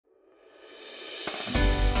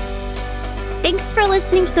Thanks for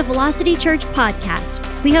listening to the Velocity Church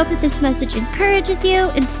podcast. We hope that this message encourages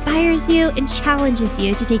you, inspires you, and challenges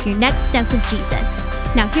you to take your next step with Jesus.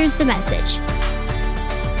 Now here's the message.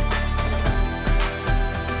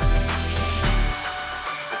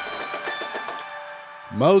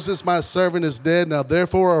 Moses, my servant, is dead. Now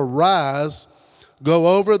therefore arise,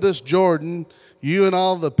 go over this Jordan, you and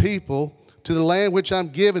all the people, to the land which I'm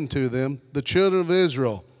giving to them, the children of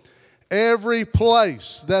Israel. Every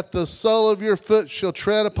place that the sole of your foot shall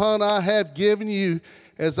tread upon, I have given you,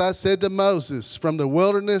 as I said to Moses, from the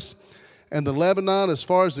wilderness and the Lebanon, as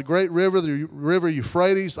far as the great river, the river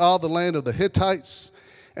Euphrates, all the land of the Hittites,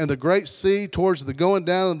 and the great sea towards the going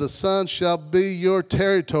down of the sun shall be your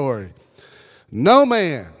territory. No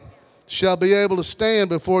man shall be able to stand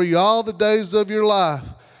before you all the days of your life.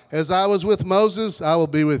 As I was with Moses, I will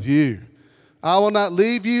be with you. I will not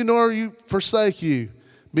leave you nor forsake you.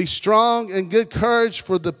 Be strong and good courage,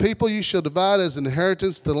 for the people you shall divide as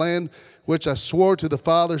inheritance the land which I swore to the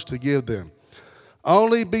fathers to give them.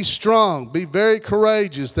 Only be strong, be very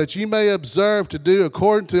courageous, that you may observe to do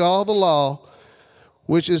according to all the law,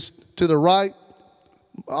 which is to the right,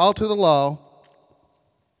 all to the law,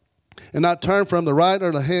 and not turn from the right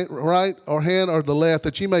or the left,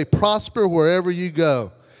 that you may prosper wherever you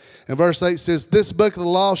go. And verse 8 says, this book of the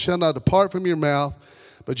law shall not depart from your mouth,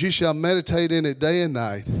 but you shall meditate in it day and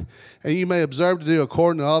night, and you may observe to do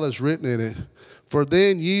according to all that's written in it. For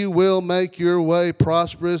then you will make your way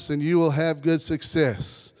prosperous, and you will have good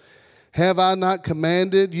success. Have I not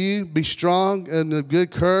commanded you? Be strong and of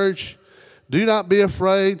good courage. Do not be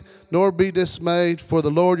afraid, nor be dismayed, for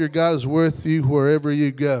the Lord your God is with you wherever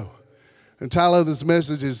you go. And the title of this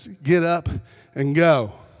message is Get Up and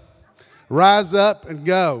Go. Rise up and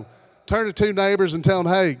go. Turn to two neighbors and tell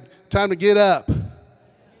them, hey, time to get up.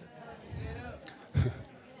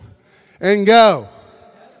 And go.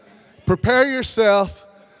 Prepare yourself.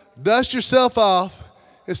 Dust yourself off.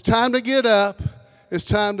 It's time to get up. It's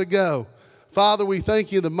time to go. Father, we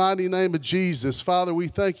thank you in the mighty name of Jesus. Father, we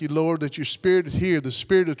thank you, Lord, that your Spirit is here, the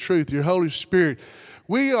Spirit of truth, your Holy Spirit.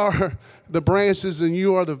 We are the branches and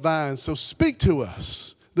you are the vines. So speak to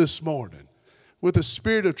us this morning with the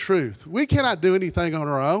Spirit of truth. We cannot do anything on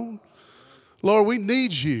our own. Lord, we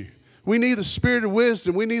need you. We need the Spirit of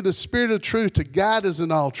wisdom. We need the Spirit of truth to guide us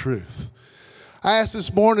in all truth. I ask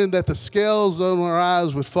this morning that the scales on our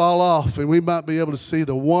eyes would fall off and we might be able to see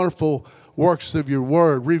the wonderful works of your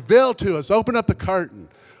word. Reveal to us. Open up the curtain.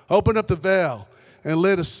 Open up the veil and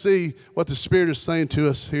let us see what the Spirit is saying to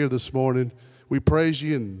us here this morning. We praise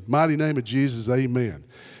you in the mighty name of Jesus. Amen.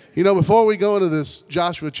 You know, before we go into this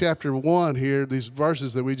Joshua chapter 1 here, these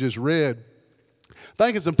verses that we just read, I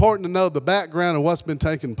think it's important to know the background of what's been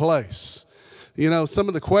taking place. You know, some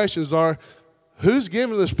of the questions are, who's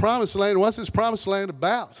giving this promised land? What's this promised land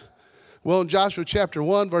about? Well, in Joshua chapter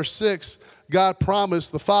 1, verse 6, God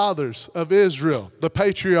promised the fathers of Israel, the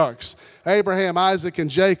patriarchs, Abraham, Isaac, and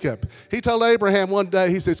Jacob. He told Abraham one day,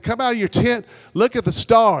 he says, come out of your tent, look at the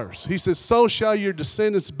stars. He says, so shall your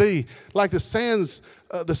descendants be. Like the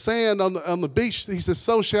sand on the beach, he says,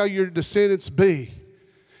 so shall your descendants be.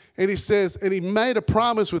 And he says, and he made a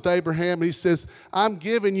promise with Abraham. And he says, I'm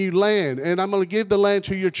giving you land, and I'm going to give the land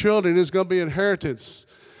to your children. It's going to be inheritance.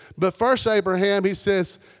 But first, Abraham, he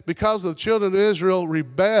says, because the children of Israel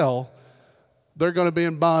rebel, they're going to be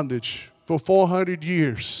in bondage for 400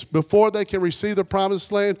 years. Before they can receive the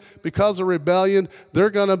promised land, because of rebellion,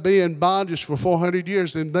 they're going to be in bondage for 400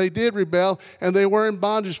 years. And they did rebel, and they were in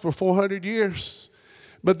bondage for 400 years.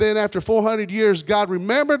 But then after 400 years, God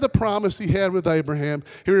remembered the promise he had with Abraham.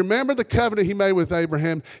 He remembered the covenant he made with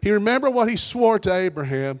Abraham. He remembered what he swore to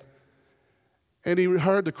Abraham. And he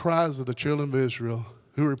heard the cries of the children of Israel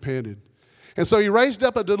who repented. And so he raised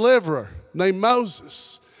up a deliverer named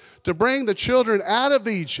Moses to bring the children out of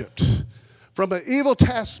Egypt from an evil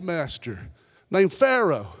taskmaster named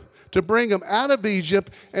Pharaoh, to bring them out of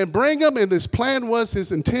Egypt and bring them, and his plan was,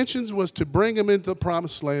 his intentions was to bring them into the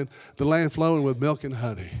promised land, the land flowing with milk and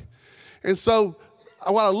honey. And so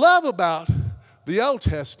what I love about the Old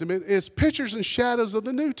Testament is pictures and shadows of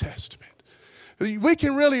the New Testament. We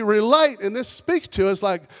can really relate, and this speaks to us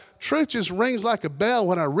like truth just rings like a bell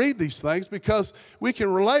when I read these things, because we can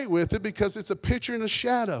relate with it because it's a picture and a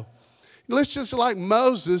shadow. Let's just like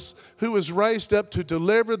Moses, who was raised up to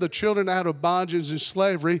deliver the children out of bondage and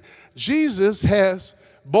slavery, Jesus has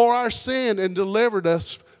bore our sin and delivered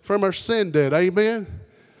us from our sin debt. Amen?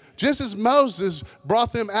 Just as Moses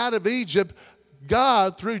brought them out of Egypt,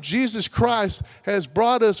 God, through Jesus Christ, has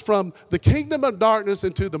brought us from the kingdom of darkness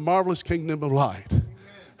into the marvelous kingdom of light. Amen.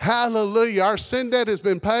 Hallelujah. Our sin debt has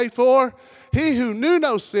been paid for. he who knew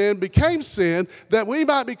no sin became sin, that we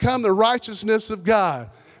might become the righteousness of God.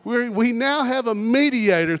 We now have a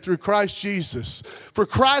mediator through Christ Jesus. For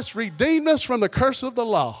Christ redeemed us from the curse of the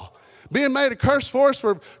law, being made a curse for us,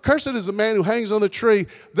 for cursed is the man who hangs on the tree,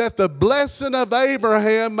 that the blessing of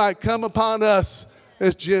Abraham might come upon us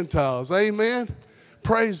as Gentiles. Amen?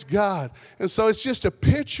 Praise God. And so it's just a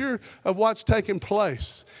picture of what's taking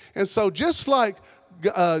place. And so just like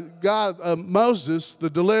Moses, the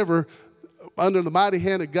deliverer, under the mighty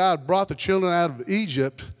hand of God, brought the children out of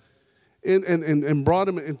Egypt and brought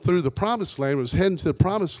them in through the promised land, was heading to the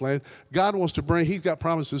promised land, God wants to bring, he's got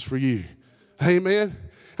promises for you. Amen?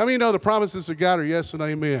 How many know the promises of God are yes and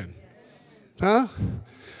amen? Huh?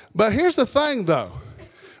 But here's the thing, though.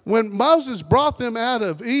 When Moses brought them out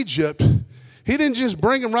of Egypt, he didn't just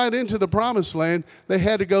bring them right into the promised land. They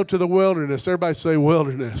had to go to the wilderness. Everybody say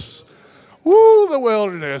wilderness. Woo, the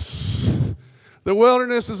wilderness. The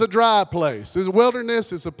wilderness is a dry place. The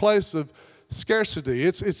wilderness is a place of scarcity.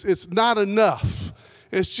 It's not enough.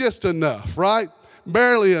 It's just enough, right?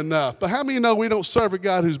 Barely enough. But how many know we don't serve a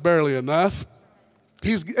God who's barely enough?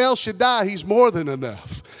 He's El Shaddai. He's more than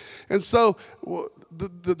enough. And so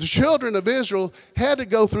the children of Israel had to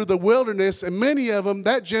go through the wilderness, and many of them,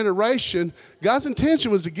 that generation, God's intention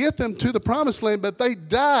was to get them to the promised land, but they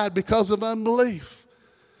died because of unbelief.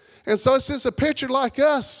 And so it's just a picture like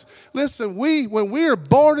us. Listen, when we are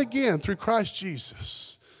born again through Christ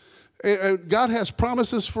Jesus, and God has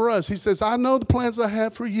promises for us. He says, I know the plans I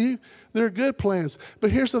have for you. They're good plans. But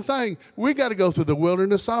here's the thing. We got to go through the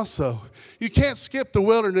wilderness also. You can't skip the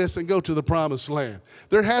wilderness and go to the promised land.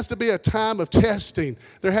 There has to be a time of testing.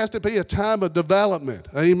 There has to be a time of development.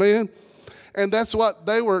 Amen? And that's what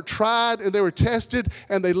they were tried and they were tested,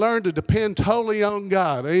 and they learned to depend totally on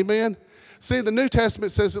God. Amen? See, the New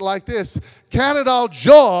Testament says it like this. Count it all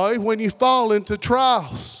joy when you fall into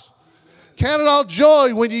trials. Count it all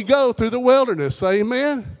joy when you go through the wilderness.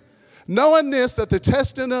 Amen? Knowing this, that the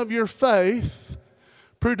testing of your faith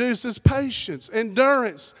produces patience,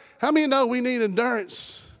 endurance. How many know we need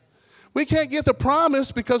endurance? We can't get the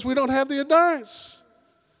promise because we don't have the endurance.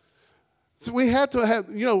 So we have to have,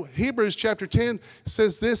 Hebrews chapter 10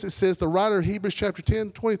 says this. It says, the writer of Hebrews chapter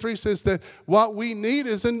 10:23 says that what we need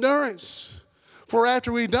is endurance. For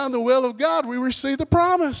after we've done the will of God, we receive the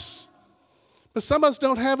promise. But some of us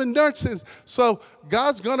don't have endurance. So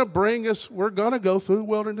God's going to bring us, we're going to go through the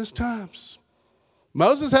wilderness times.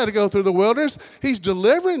 Moses had to go through the wilderness. He's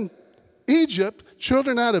delivering Egypt,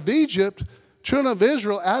 children out of Egypt, children of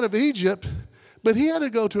Israel out of Egypt. But he had to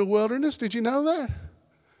go to a wilderness. Did you know that?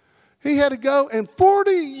 He had to go, and 40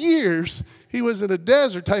 years he was in a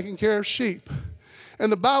desert taking care of sheep. And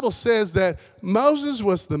the Bible says that Moses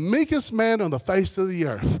was the meekest man on the face of the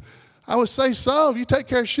earth. I would say so. If you take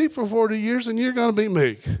care of sheep for 40 years, then you're going to be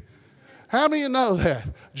meek. How many of you know that?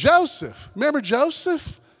 Joseph. Remember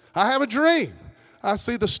Joseph? I have a dream. I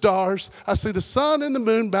see the stars. I see the sun and the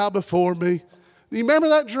moon bow before me. You remember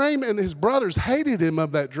that dream? And his brothers hated him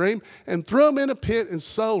of that dream and threw him in a pit and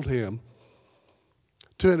sold him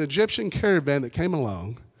to an Egyptian caravan that came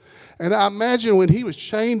along. And I imagine when he was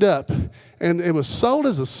chained up and it was sold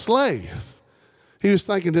as a slave, he was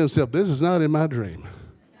thinking to himself, this is not in my dream.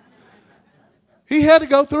 He had to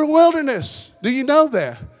go through a wilderness. Do you know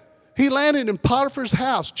that? He landed in Potiphar's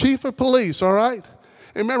house, chief of police, all right?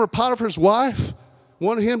 And remember, Potiphar's wife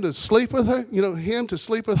wanted him to sleep with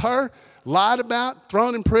her, lied about,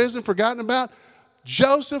 thrown in prison, forgotten about.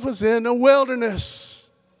 Joseph was in a wilderness.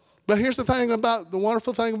 But here's the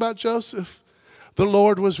wonderful thing about Joseph. The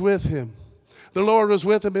Lord was with him. The Lord was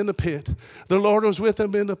with him in the pit. The Lord was with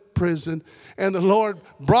him in the prison. And the Lord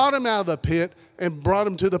brought him out of the pit and brought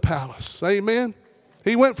him to the palace. Amen?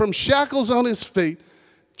 He went from shackles on his feet,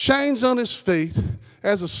 chains on his feet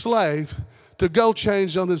as a slave, to gold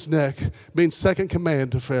chains on his neck, being second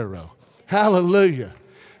command to Pharaoh. Hallelujah.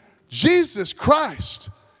 Jesus Christ,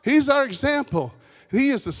 he's our example. He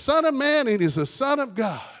is the Son of Man and he's the Son of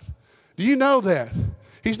God. Do you know that?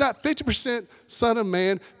 He's not 50% Son of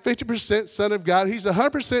Man, 50% Son of God. He's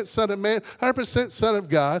 100% Son of Man, 100% Son of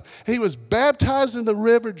God. He was baptized in the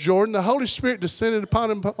river Jordan. The Holy Spirit descended upon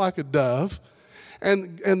him like a dove.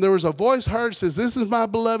 And there was a voice heard that says, this is my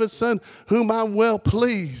beloved Son, whom I'm well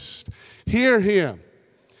pleased. Hear him.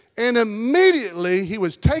 And immediately he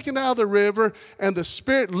was taken out of the river, and the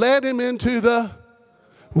Spirit led him into the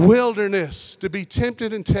wilderness to be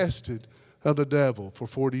tempted and tested of the devil for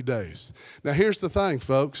 40 days. Now here's the thing,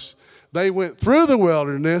 folks. They went through the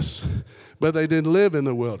wilderness, but they didn't live in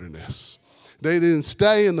the wilderness. They didn't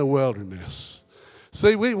stay in the wilderness.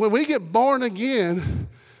 See, when we get born again,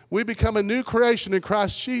 we become a new creation in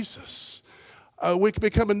Christ Jesus. we can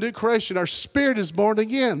become a new creation. Our spirit is born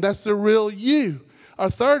again. That's the real you. A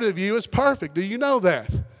third of you is perfect. Do you know that?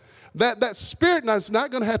 That spirit now is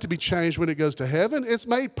not going to have to be changed when it goes to heaven. It's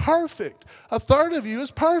made perfect. A third of you is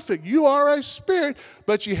perfect. You are a spirit,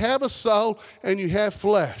 but you have a soul and you have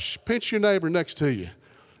flesh. Pinch your neighbor next to you.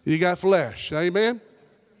 You got flesh. Amen?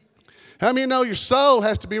 How many know your soul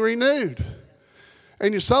has to be renewed?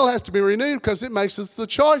 And your soul has to be renewed because it makes us the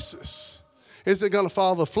choices. Is it going to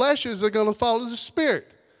follow the flesh or is it going to follow the spirit?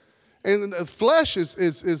 And the flesh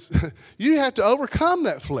is you have to overcome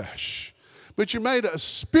that flesh. But you're made a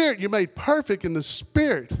spirit, you're made perfect in the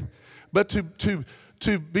spirit. But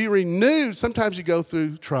to be renewed, sometimes you go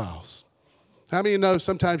through trials. How many of you know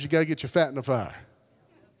sometimes you got to get your fat in the fire?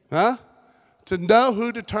 Huh? To know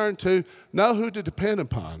who to turn to, know who to depend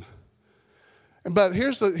upon. But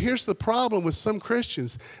here's the problem with some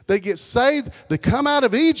Christians. They get saved, they come out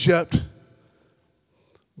of Egypt,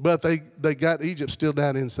 but they got Egypt still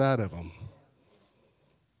down inside of them.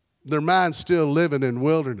 Their mind's still living in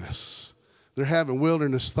wilderness. They're having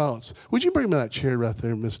wilderness thoughts. Would you bring me that chair right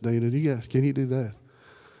there, Miss Dana? Can you do that?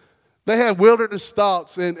 They have wilderness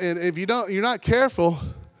thoughts, and if you're not careful,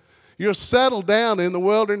 you'll settle down in the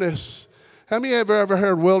wilderness. How many of you ever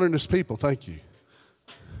heard wilderness people? Thank you.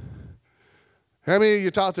 How many of you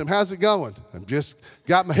talk to them? How's it going? I've just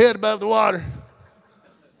got my head above the water.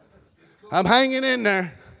 I'm hanging in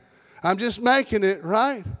there. I'm just making it,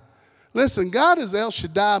 right? Listen, God is El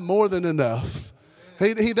Shaddai more than enough.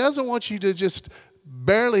 He doesn't want you to just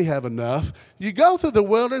barely have enough. You go through the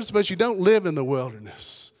wilderness, but you don't live in the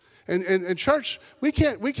wilderness. And church, we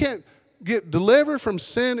can't get delivered from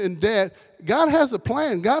sin and debt. God has a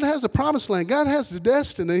plan. God has a promised land. God has the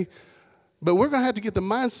destiny. But we're going to have to get the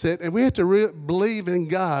mindset, and we have to believe in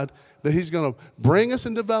God that he's going to bring us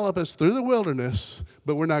and develop us through the wilderness,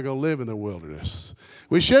 but we're not going to live in the wilderness.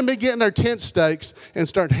 We shouldn't be getting our tent stakes and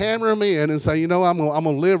start hammering them in and say, you know, I'm going to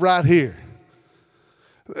live right here.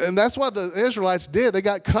 And that's what the Israelites did. They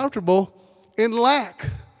got comfortable in lack.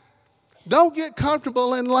 Don't get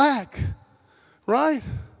comfortable in lack, right?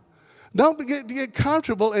 Don't get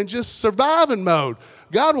comfortable in just surviving mode.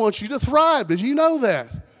 God wants you to thrive. Did you know that?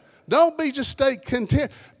 Don't stay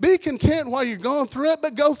content. Be content while you're going through it,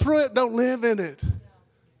 but go through it. Don't live in it.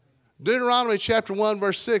 Deuteronomy chapter 1,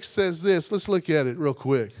 verse 6 says this. Let's look at it real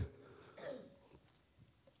quick.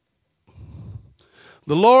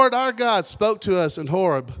 The Lord our God spoke to us in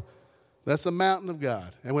Horeb. That's the mountain of God.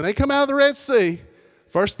 And when they come out of the Red Sea,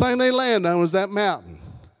 first thing they land on was that mountain.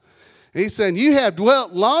 And he said, you have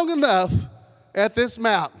dwelt long enough at this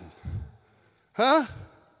mountain. Huh?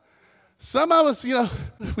 Some of us,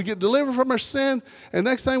 we get delivered from our sin, and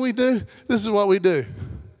next thing we do, this is what we do.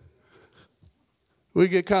 We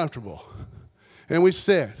get comfortable, and we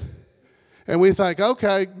sit, and we think,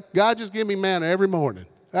 okay, God just give me manna every morning.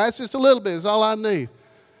 That's just a little bit. It's all I need.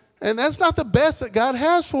 And that's not the best that God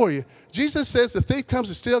has for you. Jesus says the thief comes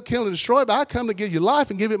to steal, kill, and destroy, but I come to give you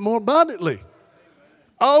life and give it more abundantly.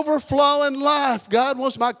 Overflowing life. God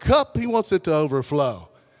wants my cup. He wants it to overflow.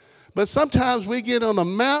 But sometimes we get on the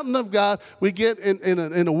mountain of God, we get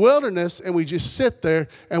in a wilderness, and we just sit there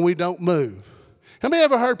and we don't move. How many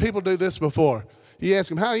ever heard people do this before? You ask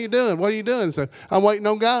them, how are you doing? What are you doing? And say, I'm waiting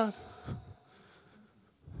on God.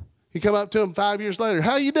 You come up to them 5 years later,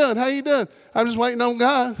 how are you doing? How are you doing? I'm just waiting on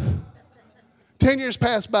God. 10 years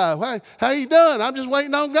pass by. How are you doing? I'm just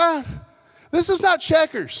waiting on God. This is not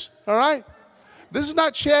checkers, all right? This is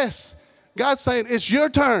not chess. God's saying, it's your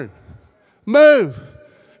turn. Move.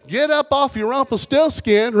 Get up off your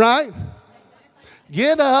Rumpelstiltskin, right?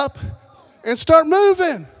 Get up and start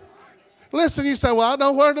moving. Listen, you say, well, I don't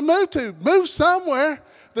know where to move to. Move somewhere.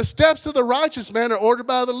 The steps of the righteous man are ordered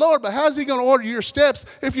by the Lord. But how's he going to order your steps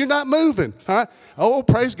if you're not moving? Huh? Oh,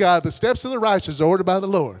 praise God. The steps of the righteous are ordered by the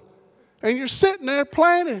Lord. And you're sitting there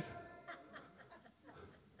planning.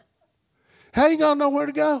 How are you going to know where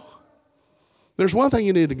to go? There's one thing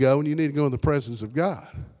you need to go, and you need to go in the presence of God.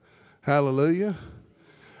 Hallelujah.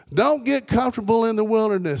 Don't get comfortable in the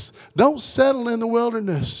wilderness. Don't settle in the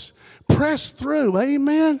wilderness. Press through.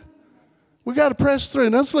 Amen. We got to press through.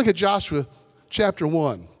 Now let's look at Joshua chapter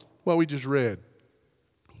 1, what we just read.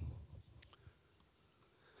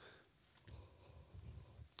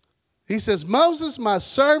 He says, Moses, my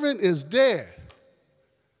servant, is dead.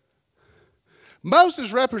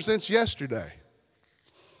 Moses represents yesterday.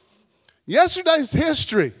 Yesterday's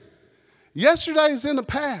history. Yesterday's in the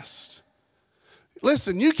past.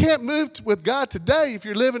 Listen, you can't move with God today if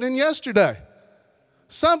you're living in yesterday.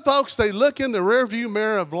 Some folks, they look in the rearview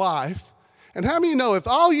mirror of life. And how many know if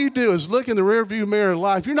all you do is look in the rearview mirror of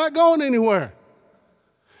life, you're not going anywhere?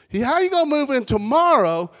 How are you going to move in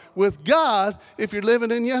tomorrow with God if you're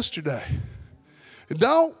living in yesterday?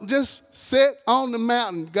 Don't just sit on the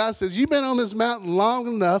mountain. God says, you've been on this mountain long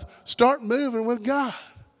enough. Start moving with God.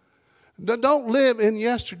 Don't live in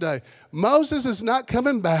yesterday. Moses is not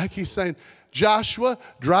coming back. He's saying, Joshua,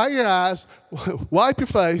 dry your eyes, wipe your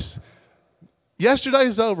face.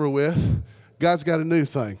 Yesterday's over with. God's got a new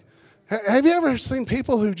thing. Have you ever seen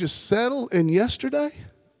people who just settle in yesterday?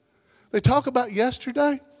 They talk about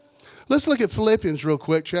yesterday. Let's look at Philippians real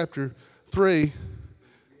quick, chapter 3.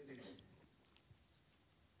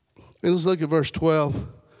 And let's look at verse 12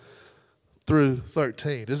 through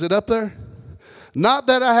 13. Is it up there? Not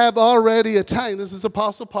that I have already attained. This is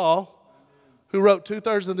Apostle Paul, who wrote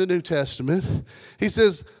 2/3 of the New Testament. He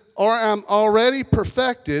says, or I'm already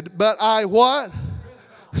perfected, but I what?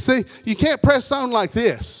 See, you can't press on like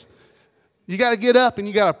this. You got to get up and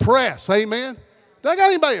you got to press. Amen? Do I got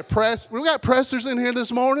anybody to press? We got pressers in here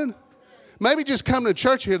this morning? Maybe just coming to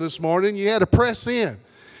church here this morning, you had to press in.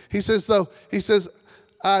 He says,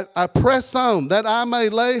 I press on that I may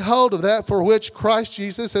lay hold of that for which Christ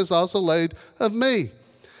Jesus has also laid of me.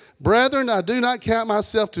 Brethren, I do not count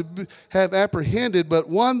myself to have apprehended, but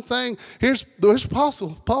one thing, here's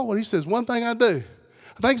Apostle Paul, what he says, one thing I do.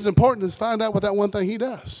 I think it's important to find out what that one thing he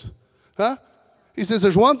does. He says,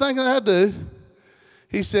 there's one thing that I do.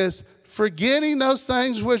 He says, forgetting those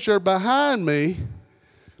things which are behind me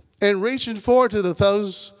and reaching forward to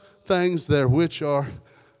those things there which are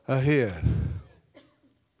ahead.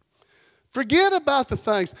 Forget about the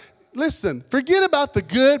things. Listen, forget about the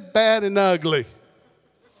good, bad, and ugly.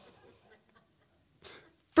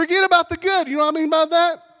 Forget about the good. You know what I mean by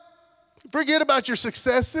that? Forget about your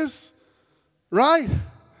successes, right?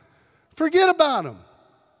 Forget about them.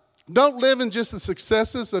 Don't live in just the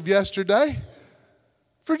successes of yesterday.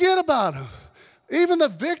 Forget about them. Even the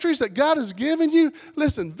victories that God has given you,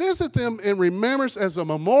 listen, visit them in remembrance as a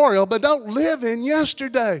memorial, but don't live in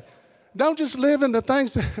yesterday. Don't just live in the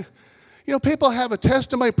things that, you know, people have a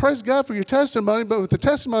testimony. Praise God for your testimony, but the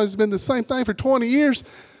testimony has been the same thing for 20 years.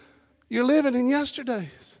 You're living in yesterday.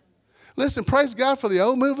 Listen, praise God for the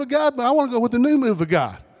old move of God, but I want to go with the new move of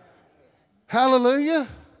God. Hallelujah.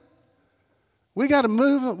 We got to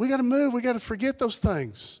move. We got to move. We got to forget those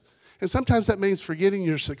things. And sometimes that means forgetting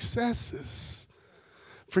your successes,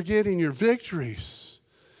 forgetting your victories.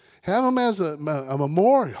 Have them as a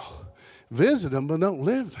memorial. Visit them, but don't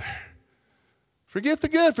live there. Forget the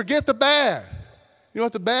good. Forget the bad. You know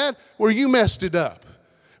what the bad? Where you messed it up.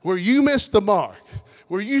 Where you missed the mark.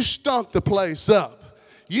 Where you stunk the place up.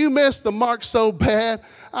 You missed the mark so bad.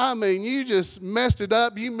 I mean, you just messed it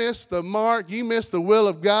up. You missed the mark. You missed the will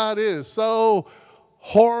of God. It is so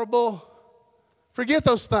horrible. Forget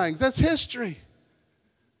those things. That's history.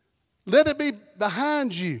 Let it be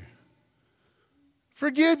behind you.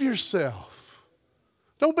 Forgive yourself.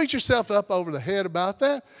 Don't beat yourself up over the head about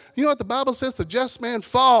that. You know what the Bible says? The just man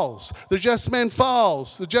falls. The just man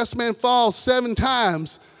falls. The just man falls 7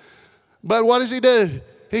 times. But what does he do?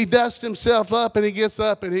 He dusts himself up and he gets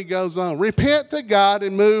up and he goes on. Repent to God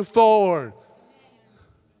and move forward.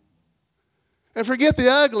 And forget the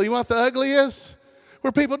ugly. You know what the ugly is?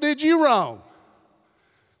 Where people did you wrong.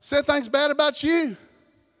 Said things bad about you.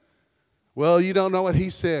 Well, you don't know what he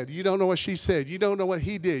said. You don't know what she said. You don't know what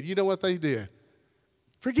he did. You know what they did.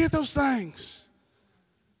 Forget those things.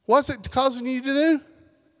 What's it causing you to do?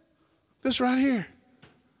 This right here.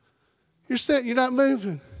 You're sitting, you're not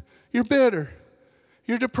moving. You're bitter.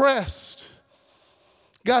 You're depressed.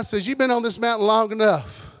 God says, you've been on this mountain long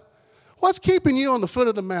enough. What's keeping you on the foot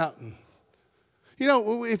of the mountain? You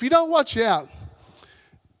know, if you don't watch out,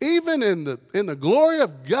 even in the glory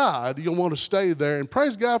of God, you'll want to stay there and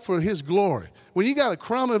praise God for his glory. When you got a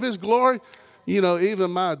crumb of his glory, you know,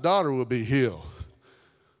 even my daughter will be healed.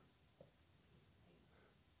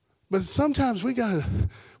 But sometimes we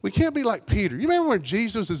can't be like Peter. You remember when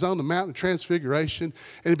Jesus is on the mountain of transfiguration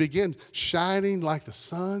and he began shining like the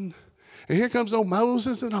sun? And here comes old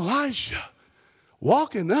Moses and Elijah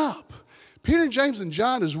walking up. Peter, James, and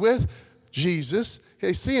John is with Jesus.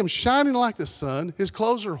 They see him shining like the sun. His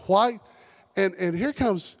clothes are white. And here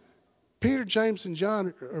comes Peter, James, and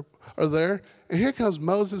John are there. And here comes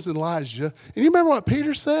Moses and Elijah. And you remember what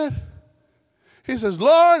Peter said? He says,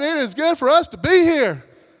 Lord, it is good for us to be here.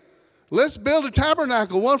 Let's build a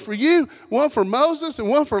tabernacle, one for you, one for Moses, and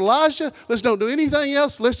one for Elijah. Let's don't do anything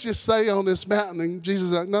else. Let's just stay on this mountain. And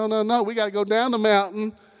Jesus is like, no. We got to go down the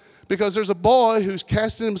mountain because there's a boy who's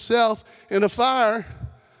casting himself in a fire.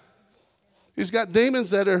 He's got demons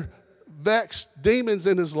that are vexed demons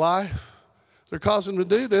in his life. They're causing him to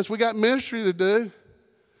do this. We got ministry to do.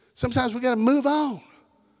 Sometimes we got to move on.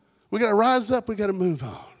 We got to rise up. We got to move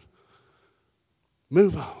on.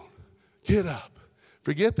 Move on. Get up.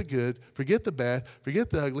 Forget the good. Forget the bad. Forget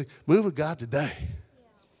the ugly. Move with God today.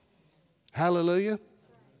 Hallelujah.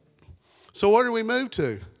 So where do we move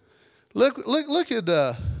to? Look at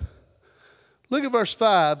verse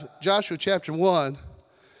 5, Joshua chapter 1.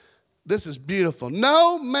 This is beautiful.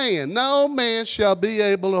 No man shall be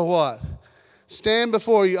able to what? Stand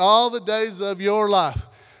before you all the days of your life.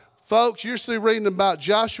 Folks, you're still reading about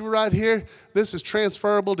Joshua right here. This is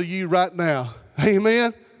transferable to you right now.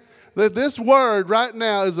 Amen? That this word right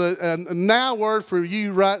now is a now word for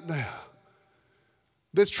you right now.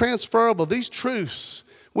 That's transferable. These truths.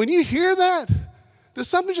 When you hear that, does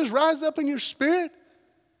something just rise up in your spirit?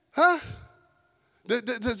 Huh?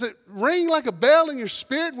 Does it ring like a bell in your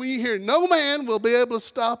spirit when you hear no man will be able to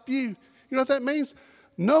stop you? You know what that means?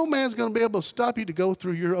 No man's going to be able to stop you to go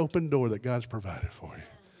through your open door that God's provided for you.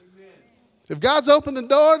 Amen. If God's opened the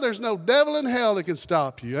door, there's no devil in hell that can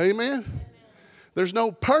stop you. Amen? There's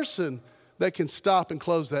no person that can stop and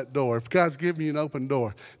close that door if God's given you an open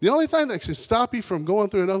door. The only thing that can stop you from going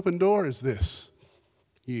through an open door is this.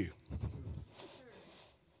 You.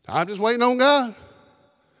 I'm just waiting on God.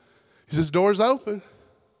 He says, door's open.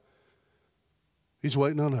 He's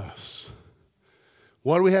waiting on us.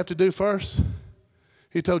 What do we have to do first?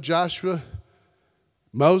 He told Joshua,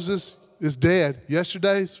 Moses is dead.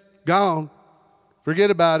 Yesterday's gone.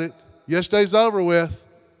 Forget about it. Yesterday's over with.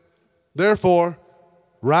 Therefore,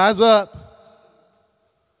 rise up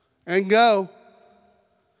and go.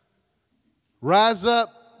 Rise up.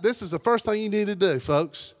 This is the first thing you need to do,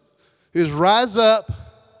 folks, is rise up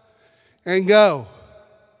and go.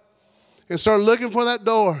 And start looking for that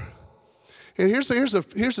door. And here's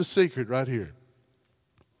a secret right here.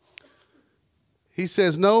 He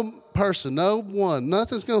says, no person, no one,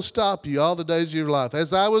 nothing's going to stop you all the days of your life.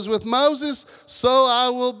 As I was with Moses, so I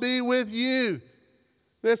will be with you.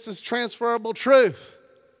 This is transferable truth.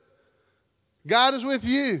 God is with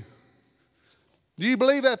you. Do you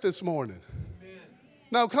believe that this morning? Amen.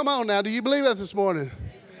 No, come on now. Do you believe that this morning?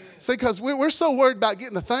 Amen. See, because we're so worried about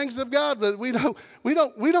getting the things of God that we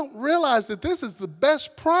don't realize that this is the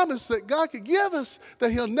best promise that God could give us,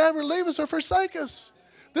 that He'll never leave us or forsake us.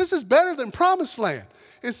 This is better than promised land.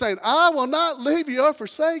 It's saying, I will not leave you or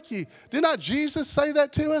forsake you. Did not Jesus say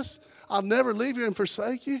that to us? I'll never leave you and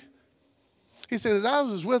forsake you. He said, as I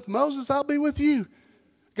was with Moses, I'll be with you.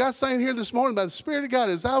 God's saying here this morning by the Spirit of God,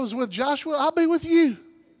 as I was with Joshua, I'll be with you.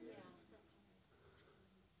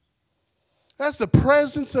 That's the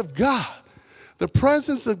presence of God. The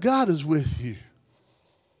presence of God is with you.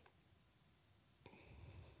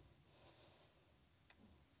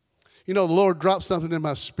 You know, the Lord dropped something in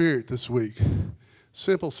my spirit this week.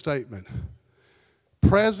 Simple statement.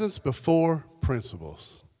 Presence before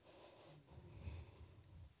principles.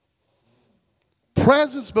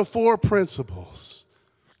 Presence before principles.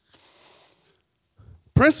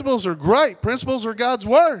 Principles are great. Principles are God's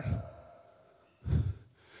word.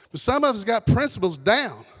 But some of us got principles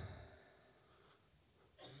down.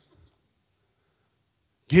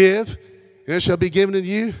 Give, and it shall be given to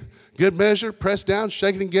you. Good measure, pressed down,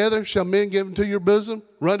 shaken together, shall men give into your bosom,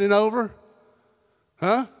 running over.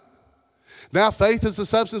 Huh? Now faith is the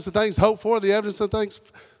substance of things hoped for, the evidence of things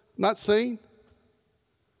not seen.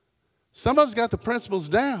 Some of us got the principles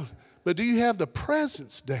down, but do you have the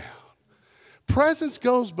presence down? Presence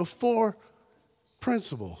goes before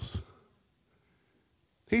principles.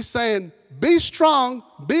 He's saying, be strong,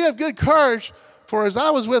 be of good courage, for as I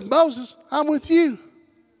was with Moses, I'm with you.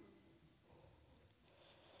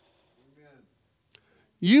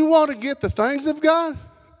 You want to get the things of God?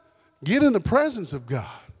 Get in the presence of God.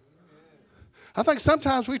 I think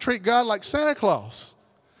sometimes we treat God like Santa Claus.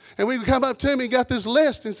 And we come up to him, he got this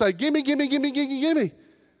list and say, gimme, gimme, gimme, gimme, gimme.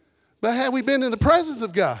 But have we been in the presence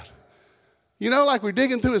of God? You know, like we're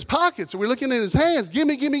digging through his pockets and we're looking in his hands,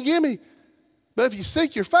 gimme, gimme, gimme. But if you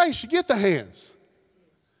seek your face, you get the hands.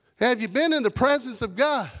 Have you been in the presence of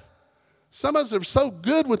God? Some of us are so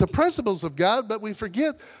good with the principles of God, but we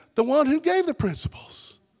forget the one who gave the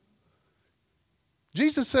principles.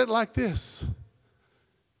 Jesus said it like this,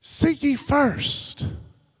 seek ye first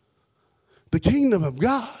the kingdom of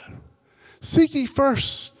God. Seek ye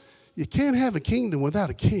first. You can't have a kingdom without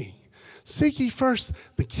a king. Seek ye first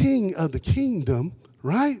the king of the kingdom,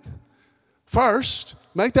 right? First,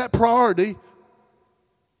 make that priority.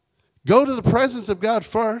 Go to the presence of God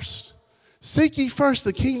first. Seek ye first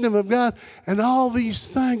the kingdom of God, and all these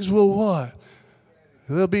things will what?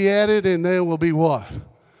 They'll be added, and they will be what?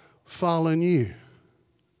 Following you.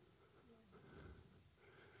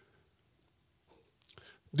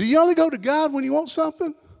 Do you only go to God when you want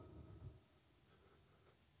something?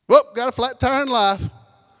 Well, got a flat tire in life.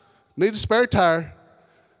 Need a spare tire.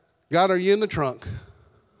 God, are you in the trunk?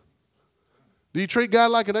 Do you treat God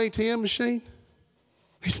like an ATM machine?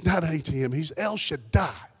 He's not ATM. He's El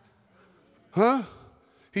Shaddai. Huh?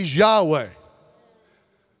 He's Yahweh.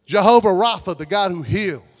 Jehovah Rapha, the God who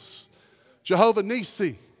heals. Jehovah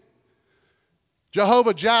Nisi.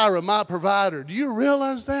 Jehovah Jireh, my provider. Do you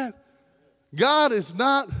realize that? God is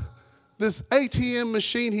not this ATM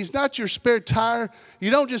machine. He's not your spare tire.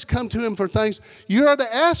 You don't just come to him for things. You are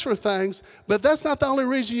to ask for things, but that's not the only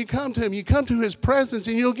reason you come to him. You come to his presence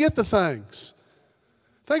and you'll get the things.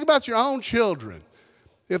 Think about your own children.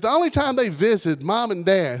 If the only time they visit mom and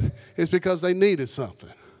dad is because they needed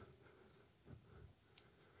something.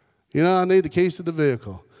 You know, I need the keys to the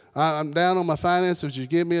vehicle. I'm down on my finances. Would you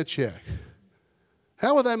give me a check?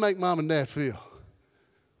 How would that make mom and dad feel?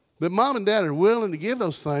 That mom and dad are willing to give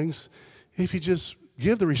those things if you just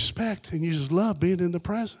give the respect and you just love being in the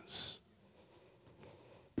presence.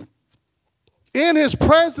 In his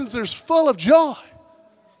presence, there's full of joy.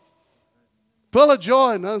 Full of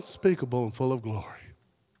joy and unspeakable and full of glory.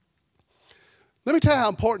 Let me tell you how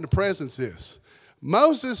important the presence is.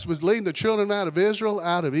 Moses was leading the children out of Israel,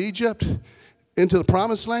 out of Egypt, into the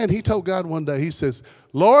promised land. He told God one day, he says,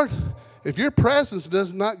 Lord, if your presence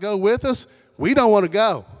does not go with us, we don't want to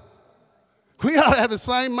go. We ought to have the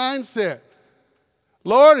same mindset.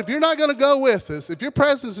 Lord, if you're not going to go with us, if your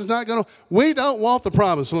presence is not going to, we don't want the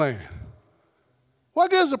promised land. What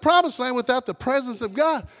good is the promised land without the presence of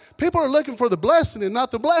God? People are looking for the blessing and not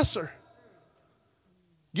the blesser.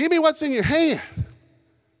 Give me what's in your hand.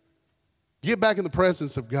 Get back in the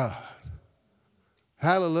presence of God.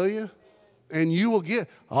 Hallelujah. And you will get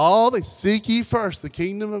all the, seek ye first the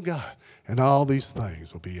kingdom of God, and all these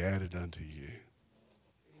things will be added unto you.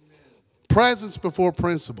 Amen. Presence before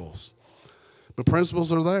principles. But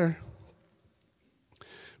principles are there.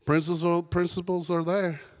 Principles are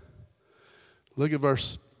there. Let's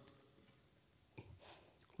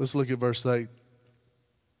look at verse 8.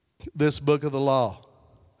 This book of the law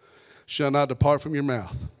shall not depart from your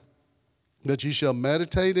mouth, that ye shall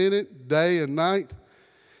meditate in it day and night,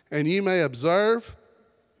 and ye may observe,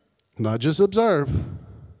 not just observe.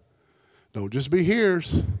 Don't just be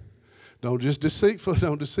hearers. Don't just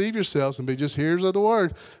don't deceive yourselves and be just hearers of the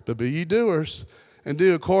word, but be ye doers, and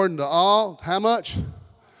do according to all, how much?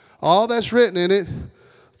 All that's written in it,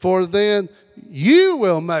 for then you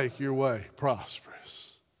will make your way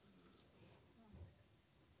prosperous.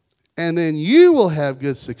 And then you will have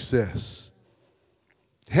good success.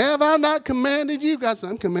 Have I not commanded you? God said,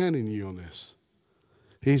 I'm commanding you on this.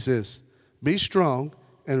 He says, be strong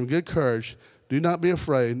and of good courage. Do not be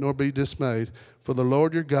afraid, nor be dismayed, for the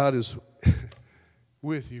Lord your God is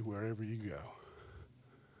with you wherever you go.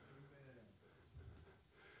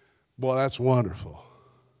 Boy, that's wonderful.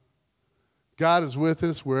 God is with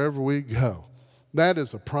us wherever we go. That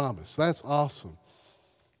is a promise. That's awesome.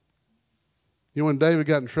 You know, when David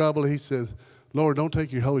got in trouble, he said, Lord, don't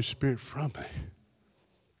take your Holy Spirit from me.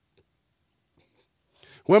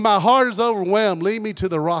 When my heart is overwhelmed, lead me to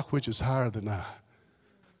the rock which is higher than I.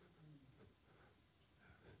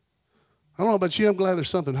 I don't know about you, I'm glad there's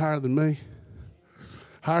something higher than me,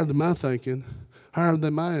 higher than my thinking, higher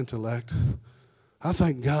than my intellect. I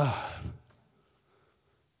thank God.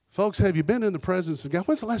 Folks, have you been in the presence of God?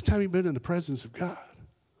 When's the last time you've been in the presence of God?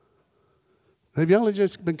 Have you only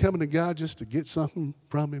just been coming to God just to get something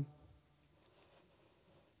from him?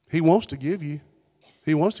 He wants to give you.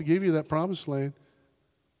 He wants to give you that promised land.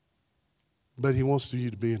 But he wants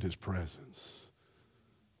you to be in his presence.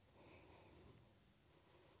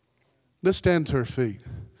 Let's stand to our feet.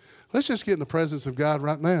 Let's just get in the presence of God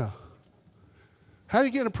right now. How do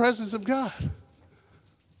you get in the presence of God?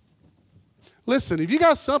 Listen, if you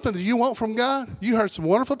got something that you want from God, you heard some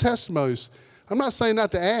wonderful testimonies. I'm not saying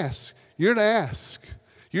not to ask. You're to ask.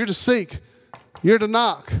 You're to seek. You're to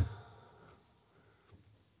knock.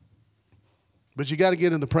 But you got to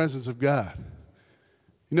get in the presence of God.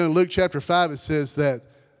 You know, in Luke chapter 5, it says that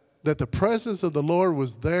the presence of the Lord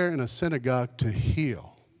was there in a synagogue to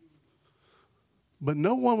heal. But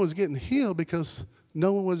no one was getting healed because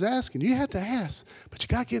no one was asking. You had to ask, but you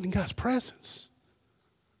got to get in God's presence.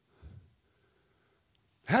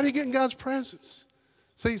 How do you get in God's presence?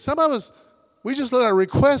 See, some of us, we just let our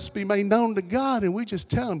requests be made known to God, and we just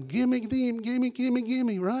tell him, give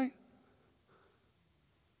me, right?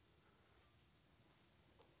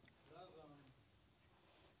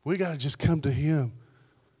 We got to just come to him.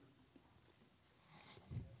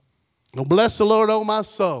 Oh, bless the Lord, oh my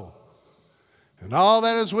soul, and all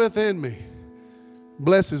that is within me.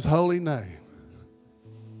 Bless his holy name.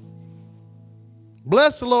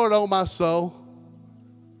 Bless the Lord, oh my soul.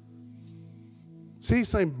 See, he's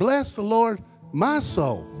saying, bless the Lord, my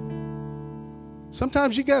soul.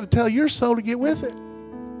 Sometimes you got to tell your soul to get with it.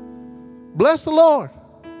 Bless the Lord.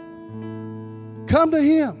 Come to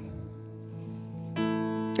Him.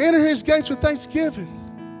 Enter His gates with thanksgiving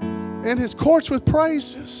and His courts with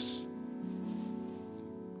praises.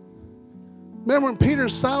 Remember when Peter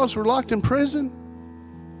and Silas were locked in prison?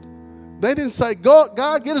 They didn't say, God,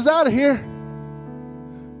 get us out of here.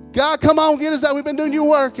 God, come on, get us out. We've been doing your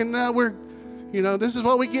work, and now this is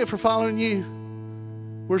what we get for following you.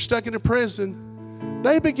 We're stuck in a prison.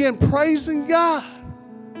 They began praising God.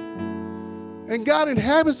 And God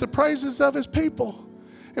inhabits the praises of His people.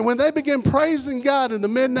 And when they began praising God in the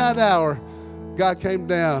midnight hour, God came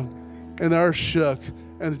down, and the earth shook,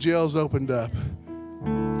 and the jails opened up.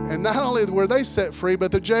 And not only were they set free,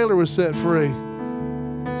 but the jailer was set free.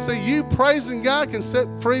 See, you praising God can set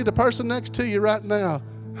free the person next to you right now.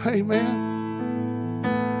 Amen.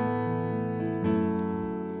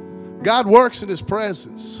 God works in His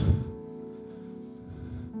presence.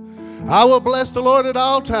 I will bless the Lord at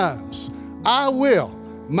all times. My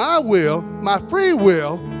free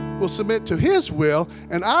will submit to His will,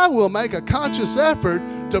 and I will make a conscious effort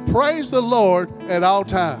to praise the Lord at all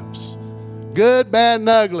times. Good, bad, and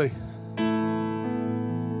ugly.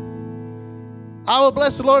 I will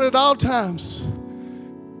bless the Lord at all times.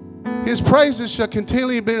 His praises shall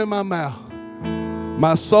continually be in my mouth.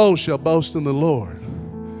 My soul shall boast in the Lord,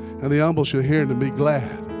 and the humble shall hear and be glad.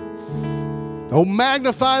 Oh,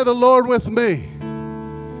 magnify the Lord with me,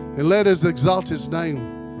 and let us exalt His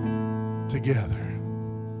name together.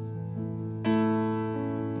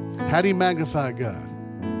 How do you magnify God?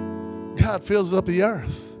 God fills up the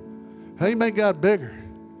earth. How do you make God bigger?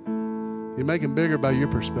 You make Him bigger by your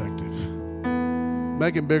perspective.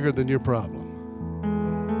 Make Him bigger than your problem.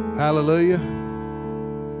 Hallelujah.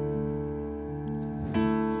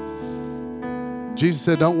 Jesus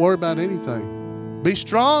said, don't worry about anything. Be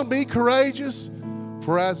strong, be courageous.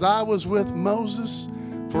 For as I was with Moses,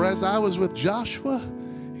 for as I was with Joshua,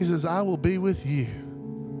 He says, I will be with you.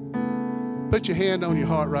 Put your hand on your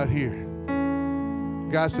heart right here.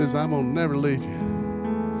 God says, I'm going to never leave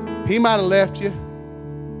you. He might have left you.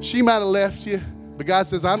 She might have left you. But God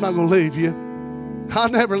says, I'm not going to leave you. I'll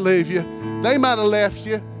never leave you. They might have left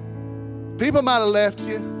you. People might have left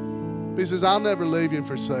you. But He says, I'll never leave you and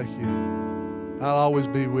forsake you. I'll always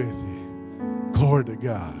be with you. Glory to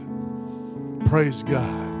God. Praise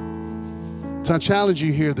God. So I challenge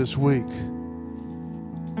you here this week.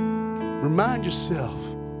 Remind yourself.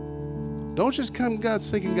 Don't just come to God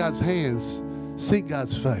seeking God's hands. Seek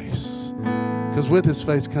God's face. Because with His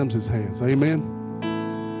face comes His hands.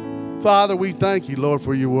 Amen. Father, we thank you, Lord,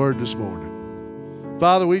 for your word this morning.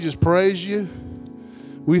 Father, we just praise you.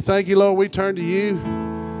 We thank you, Lord. We turn to you.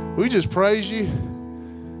 We just praise you.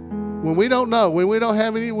 When we don't know, when we don't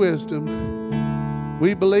have any wisdom,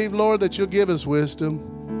 we believe, Lord, that you'll give us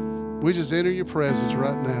wisdom. We just enter your presence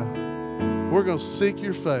right now. We're going to seek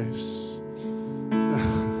your face.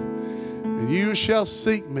 And you shall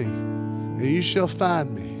seek me, and you shall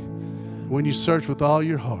find me when you search with all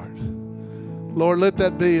your heart. Lord, let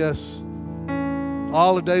that be us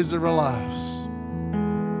all the days of our lives.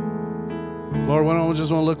 Lord, we don't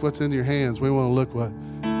just want to look what's in your hands. We want to look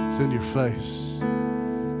what's in your face.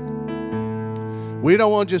 We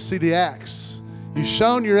don't want to just see the acts. You've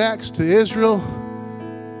shown your acts to Israel.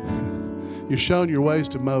 You've shown your ways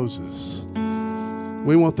to Moses.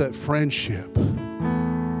 We want that friendship.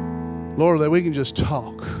 Lord, that we can just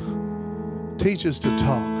talk. Teach us to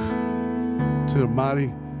talk to the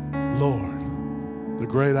mighty Lord, the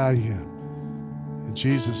great I am. In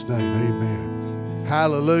Jesus' name, amen.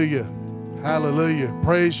 Hallelujah. Hallelujah.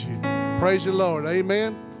 Praise you. Praise you, Lord.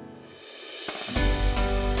 Amen.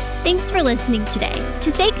 Thanks for listening today.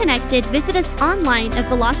 To stay connected, visit us online at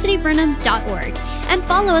velocitybrenham.org and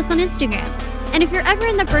follow us on Instagram. And if you're ever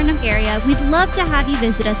in the Brenham area, we'd love to have you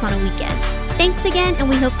visit us on a weekend. Thanks again, and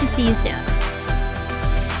we hope to see you soon.